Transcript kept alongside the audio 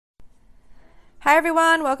Hi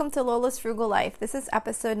everyone, welcome to Lola's Frugal Life. This is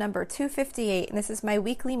episode number 258 and this is my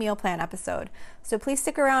weekly meal plan episode. So please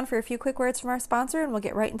stick around for a few quick words from our sponsor and we'll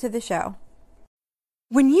get right into the show.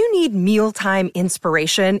 When you need mealtime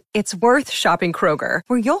inspiration, it's worth shopping Kroger,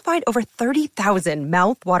 where you'll find over 30,000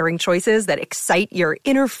 mouth-watering choices that excite your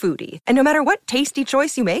inner foodie. And no matter what tasty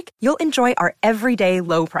choice you make, you'll enjoy our everyday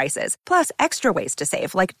low prices, plus extra ways to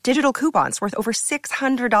save, like digital coupons worth over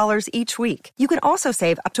 $600 each week. You can also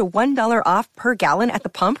save up to $1 off per gallon at the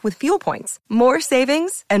pump with fuel points. More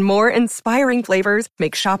savings and more inspiring flavors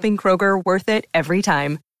make shopping Kroger worth it every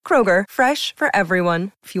time. Kroger, fresh for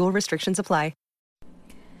everyone. Fuel restrictions apply.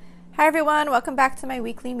 Hi everyone, welcome back to my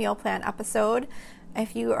weekly meal plan episode.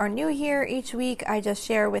 If you are new here, each week I just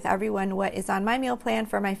share with everyone what is on my meal plan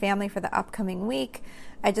for my family for the upcoming week.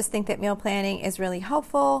 I just think that meal planning is really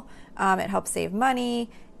helpful. It helps save money.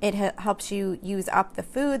 It helps you use up the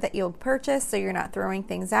food that you'll purchase so you're not throwing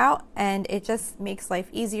things out, and it just makes life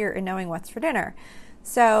easier in knowing what's for dinner.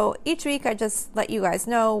 So each week I just let you guys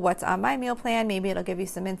know what's on my meal plan. Maybe it'll give you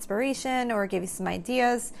some inspiration or give you some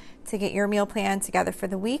ideas to get your meal plan together for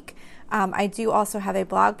the week. I do also have a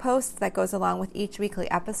blog post that goes along with each weekly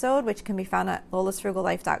episode, which can be found at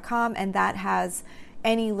lolasfrugallife.com, and that has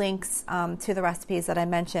any links to the recipes that I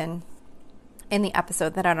mention in the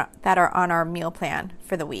episode that are on our meal plan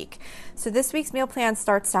for the week. So this week's meal plan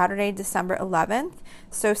starts Saturday, December 11th.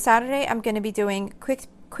 So Saturday I'm going to be doing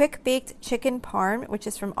quick baked chicken parm, which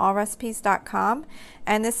is from allrecipes.com,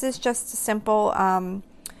 and this is just a simple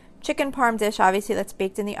chicken parm dish, obviously, that's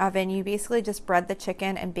baked in the oven. You basically just bread the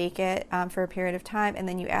chicken and bake it for a period of time, and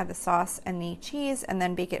then you add the sauce and the cheese and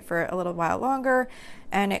then bake it for a little while longer,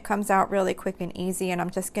 and it comes out really quick and easy. And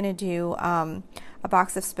I'm just going to do a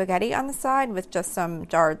box of spaghetti on the side with just some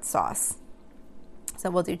jarred sauce. So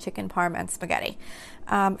we'll do chicken parm and spaghetti.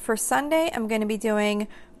 For Sunday, I'm going to be doing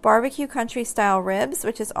barbecue country style ribs,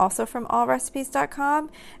 which is also from allrecipes.com,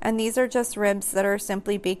 and these are just ribs that are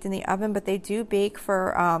simply baked in the oven, but they do bake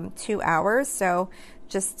for 2 hours. So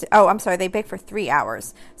they bake for 3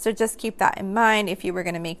 hours. So just keep that in mind if you were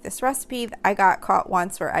going to make this recipe. I got caught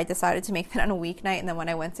once where I decided to make that on a weeknight, and then when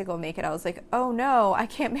I went to go make it, I was like, oh no, I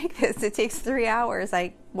can't make this. It takes 3 hours.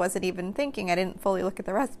 I wasn't even thinking. I didn't fully look at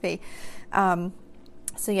the recipe.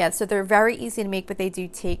 So they're very easy to make, but they do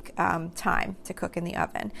take time to cook in the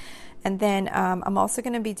oven. And then I'm also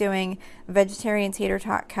going to be doing vegetarian tater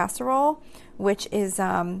tot casserole, which is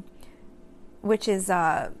a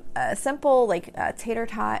simple tater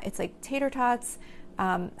tot. It's like tater tots,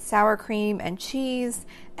 sour cream and cheese.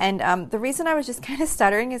 And the reason I was just kind of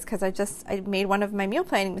stuttering is because I made one of my meal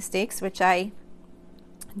planning mistakes, which I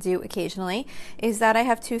do occasionally, is that I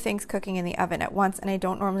have two things cooking in the oven at once, and I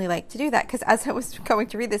don't normally like to do that, because as I was going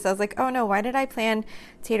to read this, I was like, oh no, why did I plan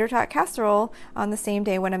tater tot casserole on the same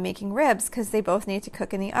day when I'm making ribs? Because they both need to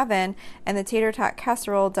cook in the oven, and the tater tot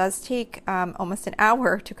casserole does take almost an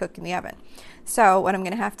hour to cook in the oven. So what I'm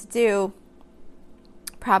going to have to do,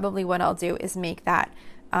 probably what I'll do, is make that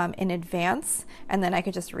in advance, and then I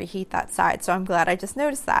could just reheat that side. So I'm glad I just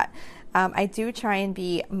noticed that. I do try and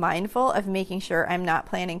be mindful of making sure I'm not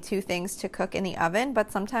planning two things to cook in the oven,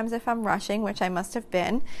 but sometimes if I'm rushing, which I must have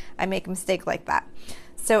been, I make a mistake like that.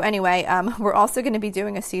 So anyway, we're also going to be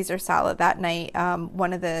doing a Caesar salad that night,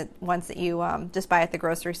 one of the ones that you just buy at the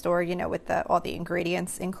grocery store, with all the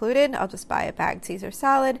ingredients included. I'll just buy a bagged Caesar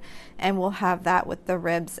salad, and we'll have that with the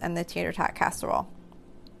ribs and the tater tot casserole.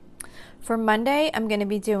 For Monday, I'm going to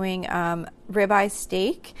be doing ribeye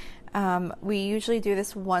steak. We usually do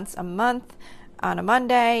this once a month on a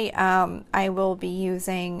Monday. I will be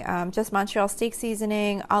using just Montreal steak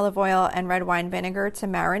seasoning, olive oil, and red wine vinegar to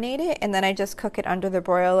marinate it, and then I just cook it under the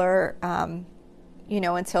broiler,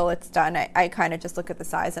 until it's done. I kind of just look at the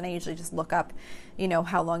size, and I usually just look up,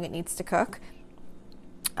 how long it needs to cook.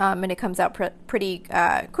 And it comes out pretty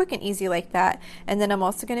quick and easy like that. And then I'm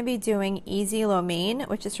also going to be doing easy lo mein,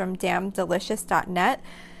 which is from damndelicious.net.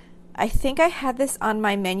 I think I had this on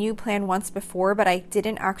my menu plan once before, but I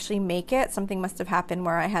didn't actually make it. Something must have happened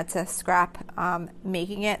where I had to scrap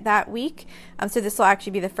making it that week. So this will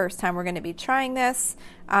actually be the first time we're going to be trying this.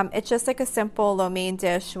 It's just like a simple lo mein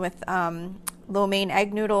dish with lo mein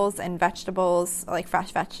egg noodles and vegetables, like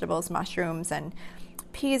fresh vegetables, mushrooms, and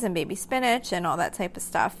peas and baby spinach and all that type of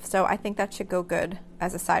stuff. So I think that should go good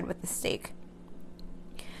as a side with the steak.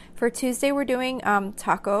 For Tuesday, we're doing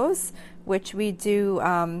tacos, which we do,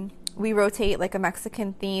 we rotate like a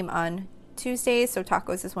Mexican theme on Tuesdays, so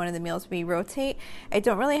tacos is one of the meals we rotate. I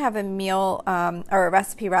don't really have a meal, or a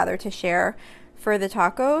recipe rather, to share for the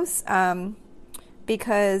tacos,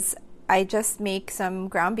 because I just make some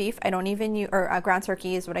ground beef. I don't even use, or ground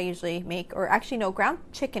turkey is what I usually make, or actually no, ground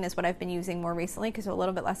chicken is what I've been using more recently because it's a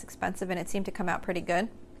little bit less expensive and it seemed to come out pretty good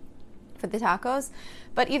for the tacos.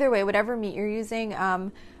 But either way, whatever meat you're using,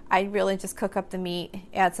 I really just cook up the meat,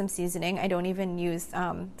 add some seasoning. I don't even use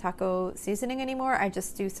taco seasoning anymore. I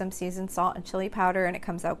just do some seasoned salt and chili powder and it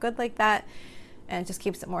comes out good like that. And it just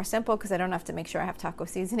keeps it more simple because I don't have to make sure I have taco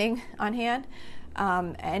seasoning on hand.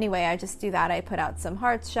 Anyway, I just do that. I put out some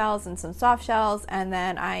hard shells and some soft shells, and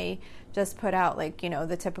then I just put out, like, you know,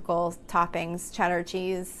 the typical toppings, cheddar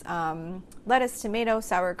cheese, lettuce, tomato,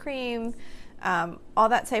 sour cream, all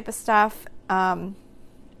that type of stuff.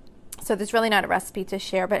 So there's really not a recipe to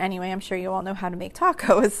share, but anyway, I'm sure you all know how to make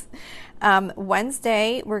tacos.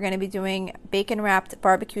 Wednesday, we're going to be doing bacon-wrapped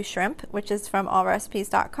barbecue shrimp, which is from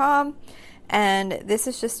allrecipes.com. And this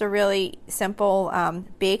is just a really simple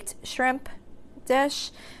baked shrimp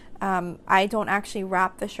dish. I don't actually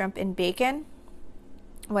wrap the shrimp in bacon.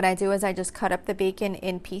 What I do is I just cut up the bacon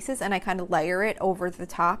in pieces and I kind of layer it over the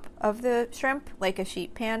top of the shrimp, like a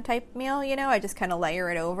sheet pan type meal, you know, I just kind of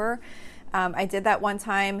layer it over. I did that one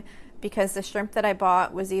time because the shrimp that I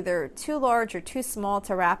bought was either too large or too small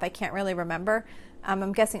to wrap. I can't really remember.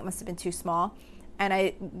 I'm guessing it must have been too small. And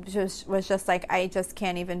I was just like, I just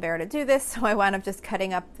can't even bear to do this. So I wound up just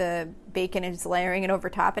cutting up the bacon and just layering it over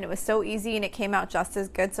top. And it was so easy and it came out just as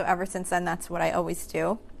good. So ever since then, that's what I always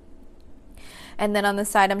do. And then on the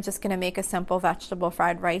side, I'm just going to make a simple vegetable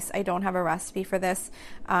fried rice. I don't have a recipe for this.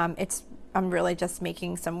 I'm really just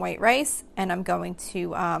making some white rice. And I'm going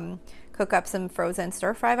to cook up some frozen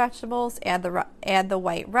stir-fry vegetables, add the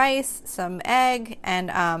white rice, some egg,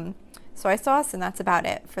 and soy sauce, and that's about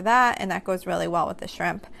it for that, and that goes really well with the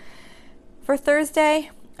shrimp. For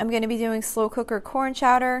Thursday, I'm going to be doing slow cooker corn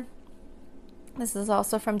chowder. This is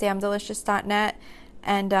also from damndelicious.net,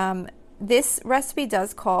 and this recipe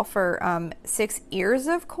does call for 6 ears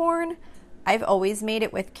of corn. I've always made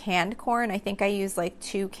it with canned corn. I think I use like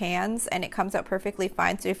 2 cans, and it comes out perfectly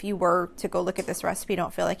fine. So if you were to go look at this recipe,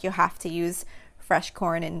 don't feel like you have to use fresh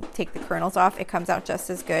corn and take the kernels off. It comes out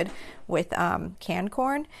just as good with canned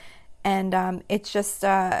corn. And it's just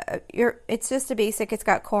a basic. It's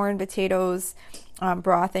got corn, potatoes,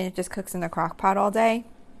 broth, and it just cooks in the crock pot all day.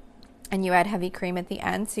 And you add heavy cream at the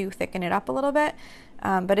end to thicken it up a little bit.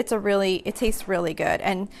 But it tastes really good.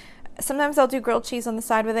 And sometimes I'll do grilled cheese on the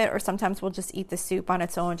side with it, or sometimes we'll just eat the soup on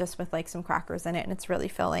its own, just with like some crackers in it, and it's really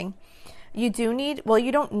filling. You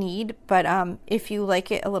don't need, but if you like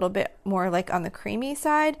it a little bit more like on the creamy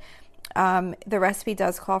side, the recipe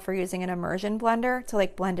does call for using an immersion blender to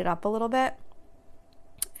like blend it up a little bit.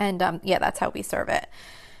 And yeah, that's how we serve it.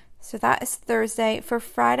 So that is Thursday. For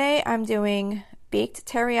Friday, I'm doing baked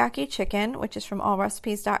teriyaki chicken, which is from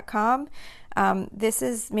allrecipes.com. This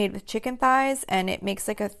is made with chicken thighs, and it makes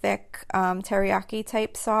like a thick teriyaki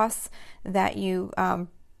type sauce that you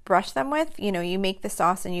brush them with. You know, you make the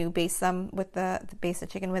sauce and you base them with the base of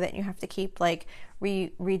chicken with it, and you have to keep like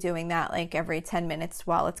redoing that like every 10 minutes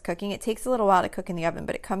while it's cooking. It takes a little while to cook in the oven,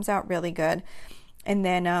 but it comes out really good. And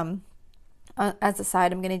then as a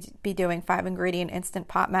side, I'm going to be doing 5-ingredient instant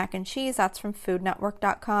pot mac and cheese. That's from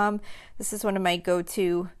foodnetwork.com. This is one of my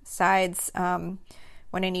go-to sides when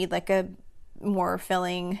I need like a more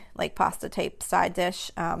filling, like pasta type side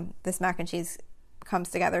dish. This mac and cheese comes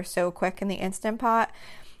together so quick in the Instant Pot.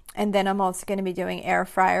 And then I'm also going to be doing air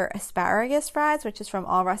fryer asparagus fries, which is from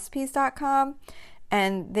allrecipes.com.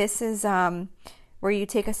 And this is where you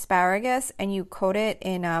take asparagus and you coat it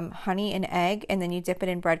in honey and egg, and then you dip it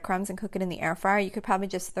in breadcrumbs and cook it in the air fryer. You could probably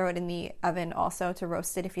just throw it in the oven also to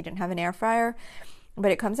roast it if you didn't have an air fryer,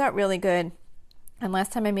 but it comes out really good. And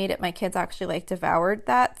last time I made it, my kids actually like devoured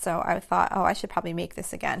that, so I thought, oh, I should probably make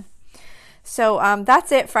this again. So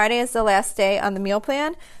that's it. Friday is the last day on the meal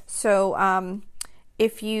plan. So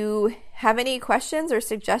if you have any questions or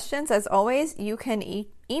suggestions, as always, you can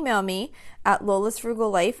email me at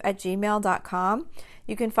lolasfrugallife@gmail.com.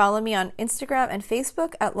 You can follow me on Instagram and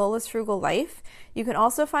Facebook at lolasfrugallife. You can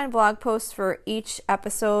also find blog posts for each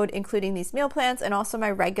episode, including these meal plans, and also my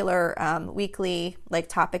regular weekly like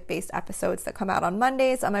topic-based episodes that come out on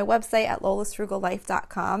Mondays on my website at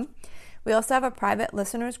lolasfrugallife.com. We also have a private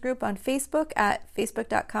listeners group on Facebook at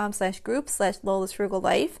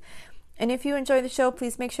facebook.com/group/lolasfrugallife. And if you enjoy the show,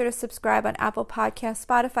 please make sure to subscribe on Apple Podcasts,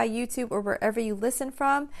 Spotify, YouTube, or wherever you listen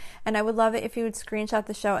from. And I would love it if you would screenshot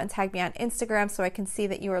the show and tag me on Instagram so I can see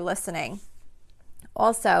that you are listening.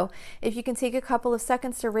 Also, if you can take a couple of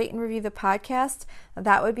seconds to rate and review the podcast,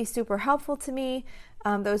 that would be super helpful to me.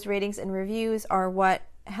 Those ratings and reviews are what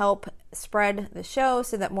help spread the show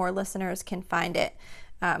so that more listeners can find it.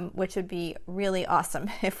 which would be really awesome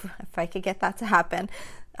if I could get that to happen.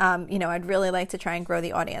 I'd really like to try and grow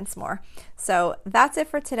the audience more. So that's it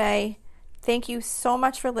for today. Thank you so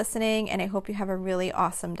much for listening, and I hope you have a really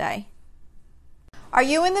awesome day. Are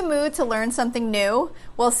you in the mood to learn something new?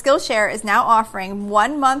 Well, Skillshare is now offering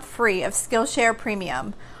 1 month free of Skillshare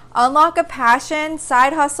Premium. Unlock a passion,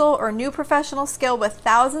 side hustle, or new professional skill with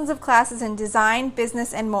thousands of classes in design,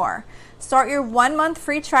 business, and more. Start your 1 month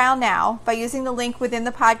free trial now by using the link within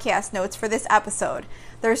the podcast notes for this episode.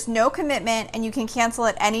 There's no commitment and you can cancel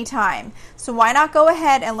at any time. So why not go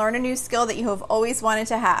ahead and learn a new skill that you have always wanted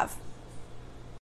to have?